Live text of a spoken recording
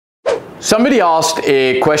Somebody asked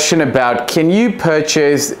a question about, can you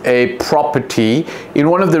purchase a property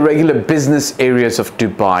in one of the regular business areas of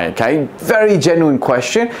Dubai? Okay, very genuine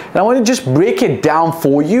question, and I want to just break it down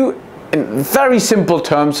for you in very simple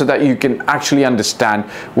terms so that you can actually understand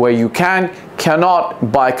where you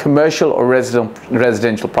cannot buy commercial or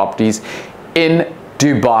residential properties in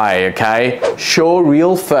Dubai. Okay, show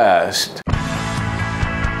real first.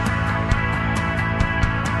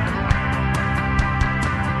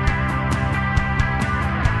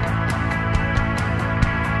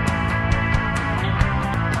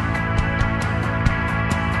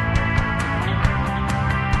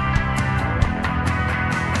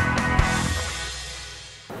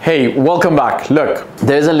 Hey, welcome back. Look,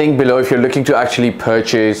 there's a link below if you're looking to actually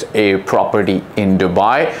purchase a property in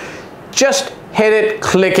Dubai. Just hit it,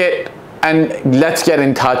 click it, and let's get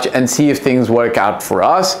in touch and see if things work out for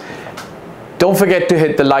us. Don't forget to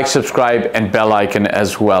hit the like, subscribe, and bell icon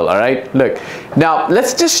as well, all right? Look, now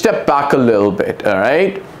let's just step back a little bit, all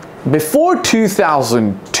right? Before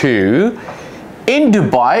 2002, in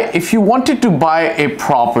Dubai, if you wanted to buy a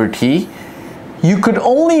property, you could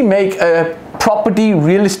only make a property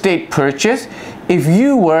real estate purchase if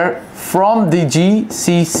you were from the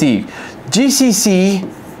GCC.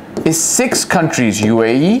 GCC is 6 countries: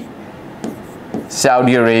 UAE,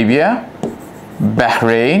 Saudi Arabia,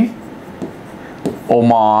 Bahrain,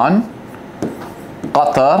 Oman,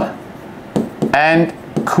 Qatar, and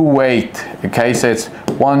Kuwait. Okay, so it's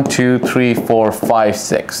 1, 2, 3, 4, 5,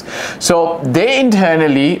 6. So they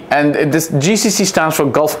internally, and this GCC stands for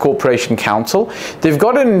Gulf Cooperation Council, they've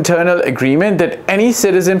got an internal agreement that any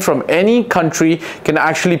citizen from any country can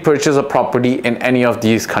actually purchase a property in any of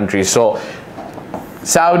these countries. So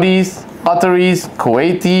Saudis, Qataris,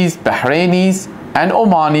 Kuwaitis, Bahrainis, and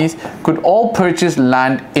Omanis could all purchase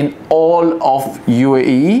land in all of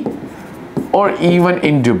UAE or even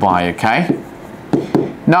in Dubai, okay?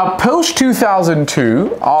 Now, post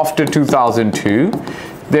 2002, after 2002,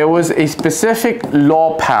 there was a specific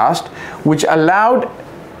law passed which allowed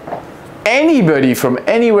anybody from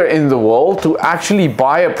anywhere in the world to actually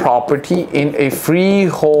buy a property in a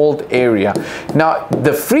freehold area. Now,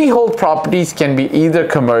 the freehold properties can be either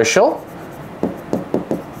commercial,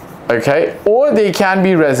 okay, or they can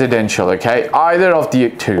be residential, okay, either of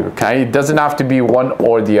the two, okay, it doesn't have to be one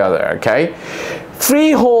or the other, okay.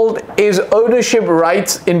 Freehold is ownership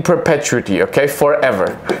rights in perpetuity, okay,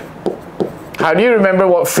 forever. How do you remember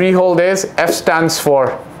what freehold is? F stands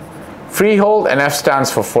for freehold and F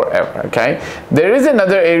stands for forever, okay. There is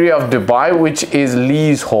another area of Dubai which is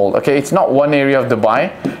leasehold, okay. It's not one area of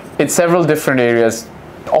Dubai, it's several different areas.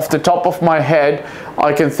 Off the top of my head,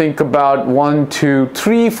 I can think about 1, 2,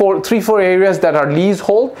 3, 4 areas that are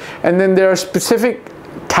leasehold, and then there are specific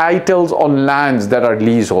titles on lands that are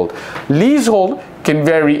leasehold. Leasehold can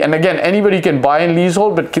vary, and again, anybody can buy in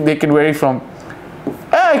leasehold, but they can vary from,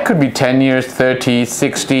 it could be 10 years, 30,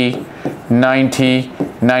 60, 90,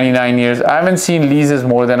 99 years. I haven't seen leases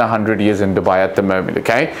more than 100 years in Dubai at the moment,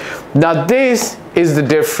 okay? Now, this is the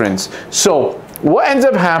difference. So, what ends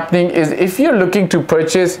up happening is if you're looking to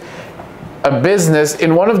purchase a business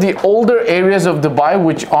in one of the older areas of Dubai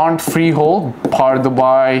which aren't freehold, Fahd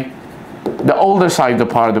Dawood, the older side of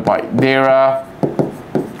the Fahd Dawood,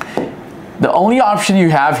 the only option you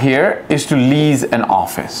have here is to lease an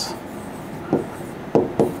office.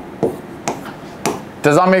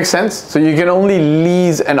 Does that make sense? So you can only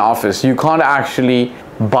lease an office. You can't actually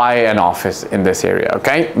buy an office in this area,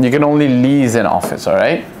 okay? You can only lease an office, all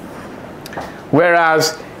right?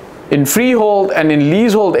 Whereas in freehold and in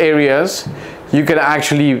leasehold areas, you can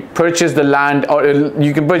actually purchase the land, or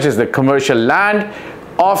you can purchase the commercial land,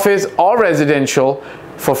 office, or residential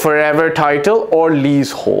for forever title or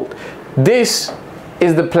leasehold. This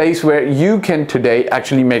is the place where you can today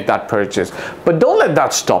actually make that purchase. But don't let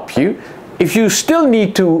that stop you. If you still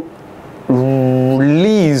need to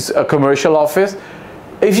lease a commercial office,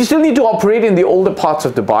 if you still need to operate in the older parts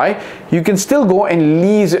of Dubai, you can still go and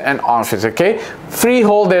lease an office, okay?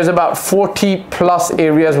 Freehold, there's about 40 plus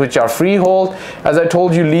areas which are freehold. As I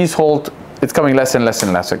told you, leasehold, it's coming less and less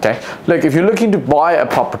and less, okay? Look, if you're looking to buy a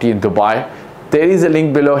property in Dubai, there is a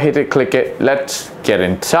link below, hit it, click it, let's get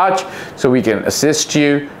in touch so we can assist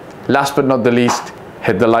you. Last but not the least,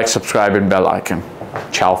 hit the like, subscribe, and bell icon.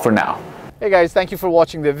 Ciao for now. Hey guys, thank you for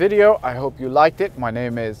watching the video. I hope you liked it. My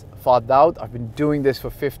name is Fahd Dawood. I've been doing this for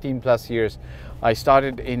 15 plus years. I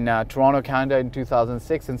started in Toronto, Canada in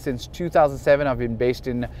 2006, and since 2007 I've been based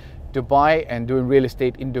in Dubai and doing real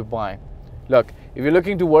estate in Dubai. Look, if you're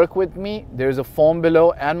looking to work with me, there's a form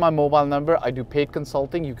below and my mobile number. I do paid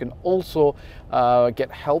consulting. You can also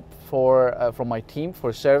get help from my team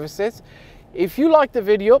for services. If you like the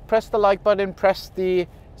video, press the like button, press the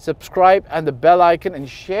subscribe and the bell icon, and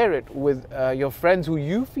share it with your friends who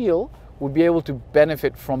you feel would be able to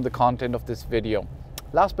benefit from the content of this video.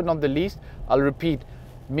 Last but not the least, I'll repeat,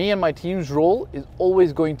 me and my team's role is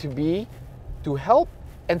always going to be to help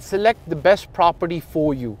and select the best property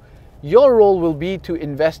for you. Your role will be to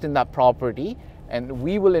invest in that property, and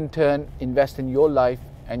we will in turn invest in your life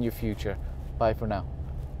and your future. Bye for now.